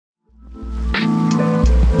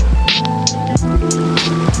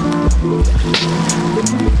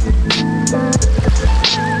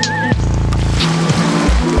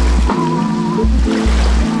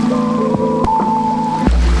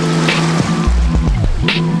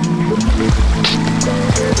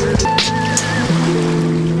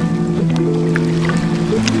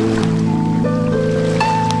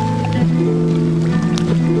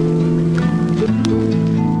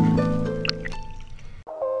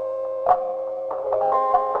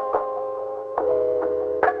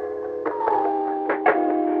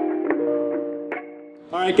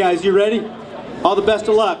right, guys, you ready? All the best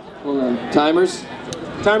of luck. Hold on. Timers?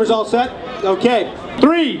 Timers all set? Okay.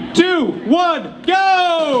 3, 2, 1,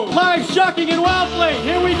 go! Live shucking in Wellfleet.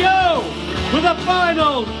 Here we go with the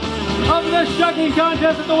finals of the shucking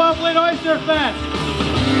contest at the Wellfleet Oyster Fest.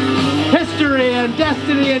 History and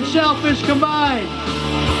destiny and shellfish combined.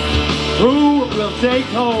 Who will take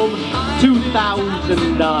home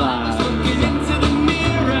 $2,000?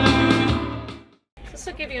 This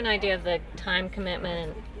will give you an idea of the time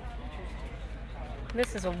commitment.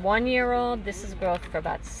 This is a 1-year-old. This is growth for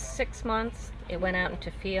about 6 months. It went out into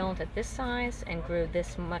field at this size and grew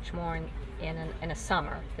this much more in a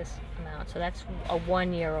summer, this amount. So that's a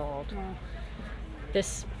 1-year-old.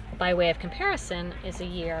 This, by way of comparison, is a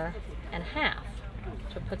 1.5 years.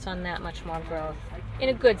 So it puts on that much more growth in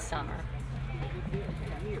a good summer.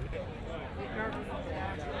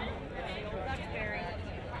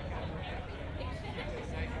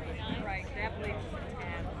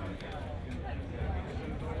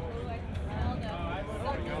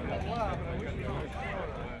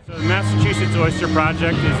 So the Massachusetts Oyster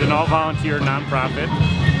Project is an all-volunteer nonprofit.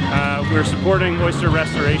 We're supporting oyster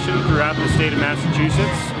restoration throughout the state of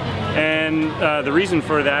Massachusetts, and the reason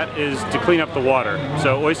for that is to clean up the water.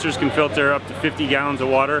 So oysters can filter up to 50 gallons of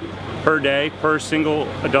water per day per single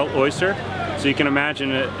adult oyster. So you can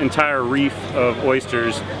imagine an entire reef of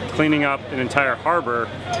oysters cleaning up an entire harbor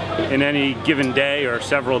in any given day or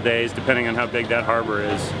several days, depending on how big that harbor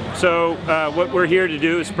is. So what we're here to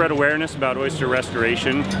do is spread awareness about oyster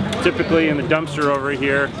restoration. Typically in the dumpster over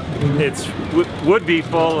here, would be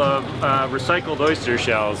full of recycled oyster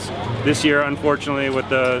shells. This year, unfortunately, with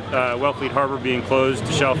the Wellfleet Harbor being closed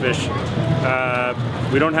to shellfish,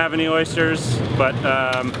 we don't have any oysters, but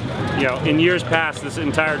you know, in years past, this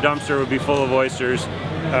entire dumpster would be full of oysters,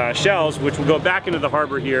 shells, which will go back into the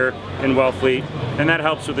harbor here in Wellfleet, and that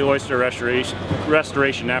helps with the oyster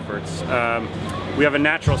restoration efforts. We have a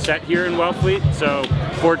natural set here in Wellfleet, so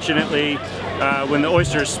fortunately, when the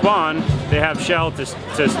oysters spawn, they have shell to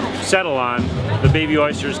settle on. The baby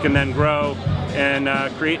oysters can then grow and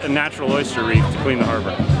create a natural oyster reef to clean the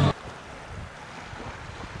harbor.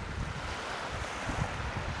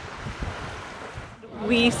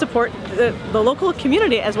 We support the local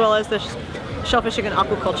community as well as the shellfishing and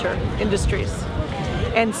aquaculture industries.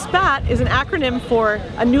 And SPAT is an acronym for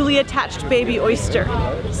a newly attached baby oyster.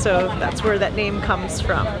 So that's where that name comes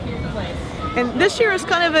from. And this year is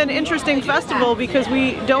kind of an interesting festival because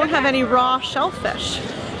we don't have any raw shellfish.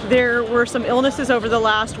 There were some illnesses over the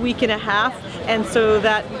last 1.5 weeks, and so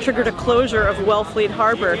that triggered a closure of Wellfleet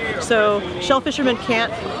Harbor. So shellfishermen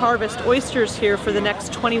can't harvest oysters here for the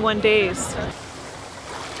next 21 days.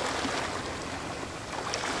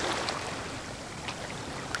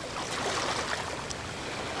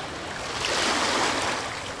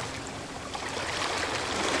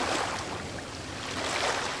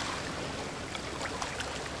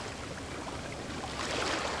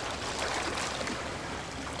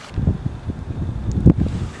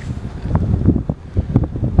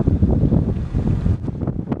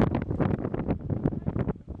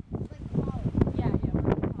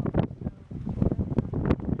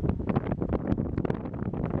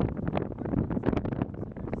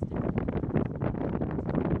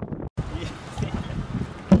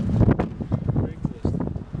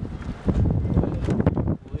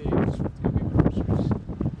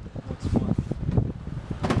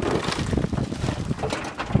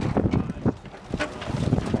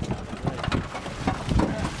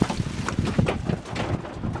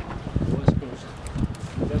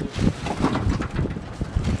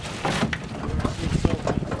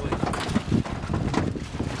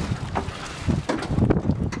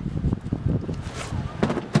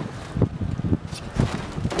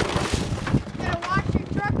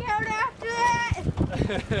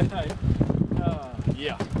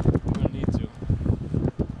 Yeah, we're gonna need to.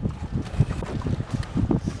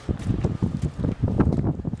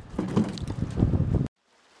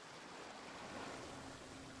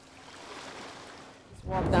 Just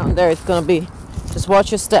walk down there, it's gonna be, just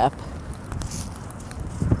watch your step.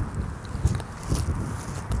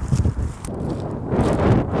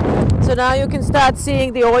 So now you can start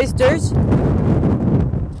seeing the oysters.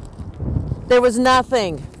 There was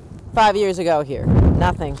nothing 5 years ago here,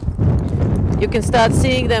 nothing. You can start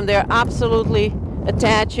seeing them, they're absolutely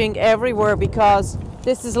attaching everywhere because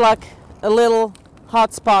this is like a little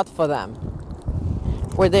hot spot for them,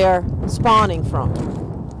 where they're spawning from.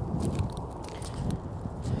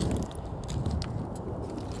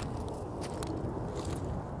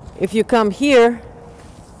 If you come here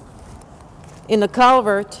in the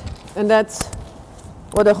culvert, and that's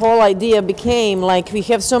what the whole idea became, like we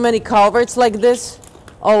have so many culverts like this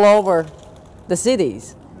all over the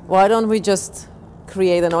cities. Why don't we just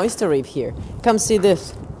create an oyster reef here? Come see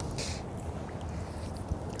this.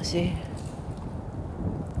 See?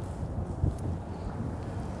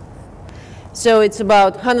 So it's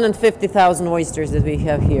about 150,000 oysters that we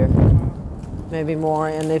have here, maybe more.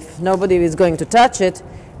 And if nobody is going to touch it,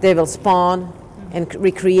 they will spawn and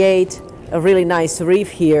recreate a really nice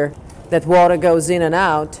reef here that water goes in and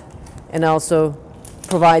out and also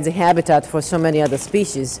provides a habitat for so many other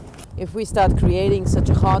species. If we start creating such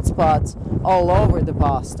hotspots all over the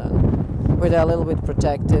Boston, where they're a little bit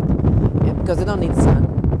protected because they don't need sun,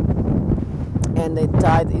 and the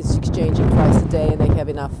tide is exchanging twice a day and they have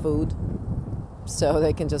enough food, so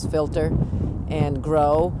they can just filter and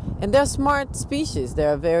grow. And they're smart species.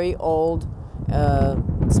 They're very old,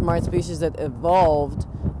 smart species that evolved,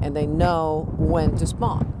 and they know when to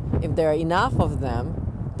spawn. If there are enough of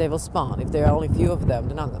them, they will spawn. If there are only a few of them,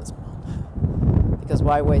 they're not going to spawn. Because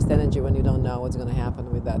why waste energy when you don't know what's going to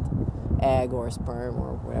happen with that egg or sperm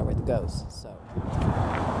or wherever it goes? So.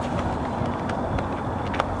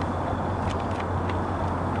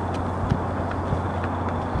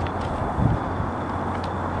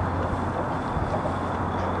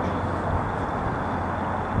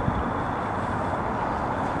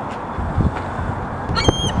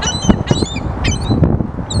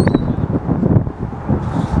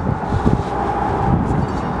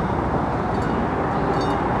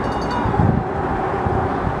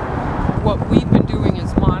 What we've been doing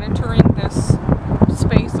is monitoring this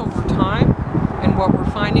space over time, and what we're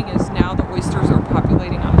finding is now the oysters are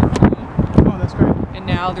populating on their own. Oh, that's great. And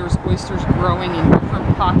now there's oysters growing in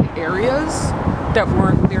different pocket areas that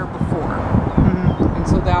weren't there before. And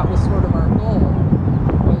so that was sort of our goal,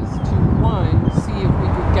 was to, one, see if we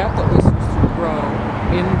could get the oysters to grow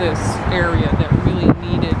in this area that really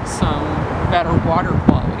needed some better water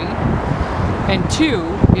quality, and two,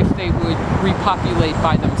 if they would repopulate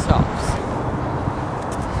by themselves.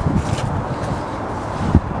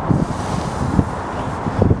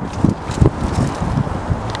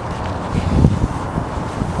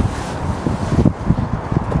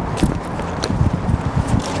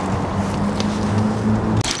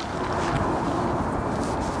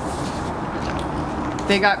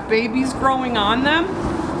 They got babies growing on them.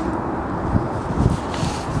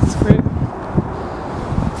 That's great.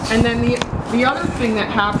 And then the other thing that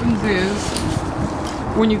happens is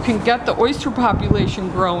when you can get the oyster population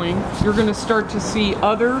growing, you're going to start to see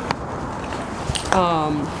other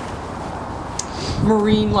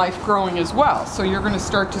marine life growing as well. So you're going to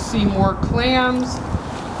start to see more clams,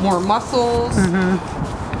 more mussels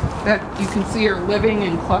that you can see are living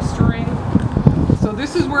and clustering. So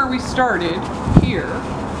this is where we started here.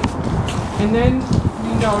 And then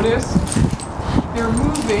you notice they're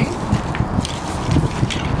moving.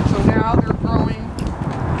 So now they're growing,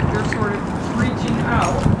 they're sort of reaching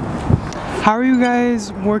out. How are you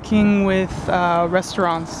guys working with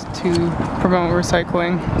restaurants to promote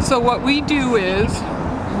recycling? So what we do is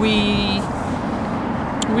we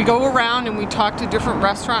go around and we talk to different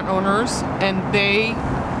restaurant owners, and they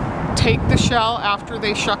take the shell after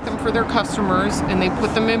they shuck them for their customers and they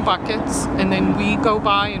put them in buckets, and then we go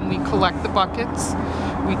by and we collect the buckets.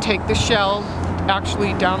 We take the shell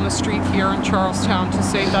actually down the street here in Charlestown to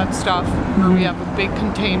save that stuff, where we have a big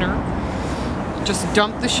container. Just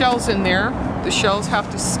dump the shells in there. The shells have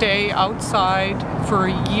to stay outside for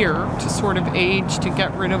a year to sort of age, to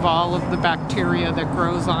get rid of all of the bacteria that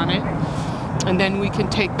grows on it. And then we can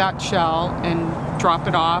take that shell and drop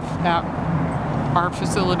it off at our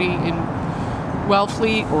facility in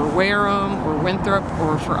Wellfleet or Wareham or Winthrop,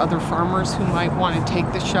 or for other farmers who might want to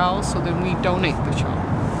take the shell, so then we donate the shell.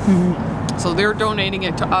 So they're donating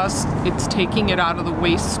it to us. It's taking it out of the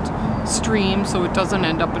waste stream so it doesn't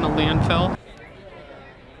end up in a landfill.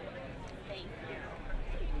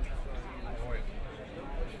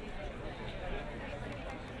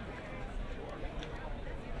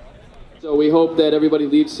 So we hope that everybody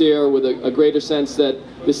leaves here with a greater sense that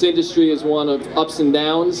this industry is one of ups and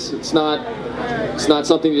downs. It's not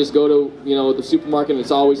something you just go to, the supermarket and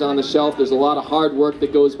it's always on the shelf. There's a lot of hard work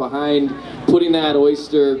that goes behind putting that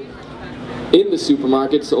oyster in the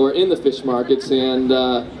supermarkets or in the fish markets, and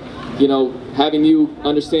having you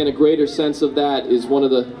understand a greater sense of that is one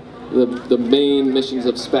of the main missions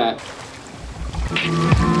of SPAT.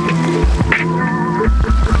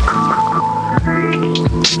 Thank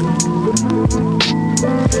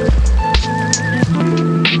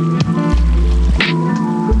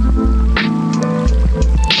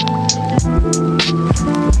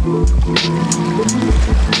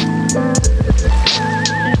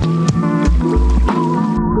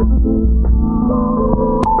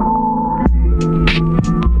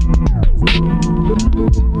you.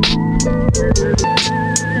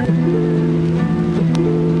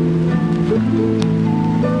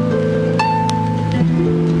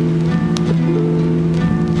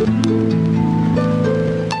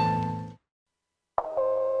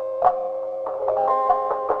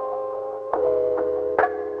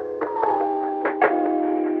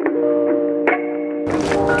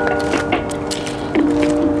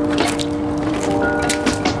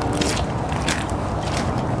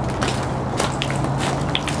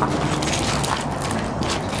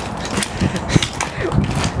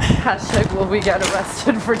 Hashtag will we get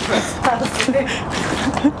arrested for trespassing?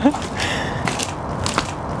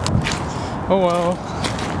 Oh well.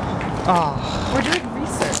 Ah. We're doing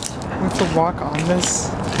research. We have to walk on this.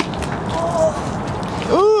 Oh,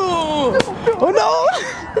 ooh! Oh no!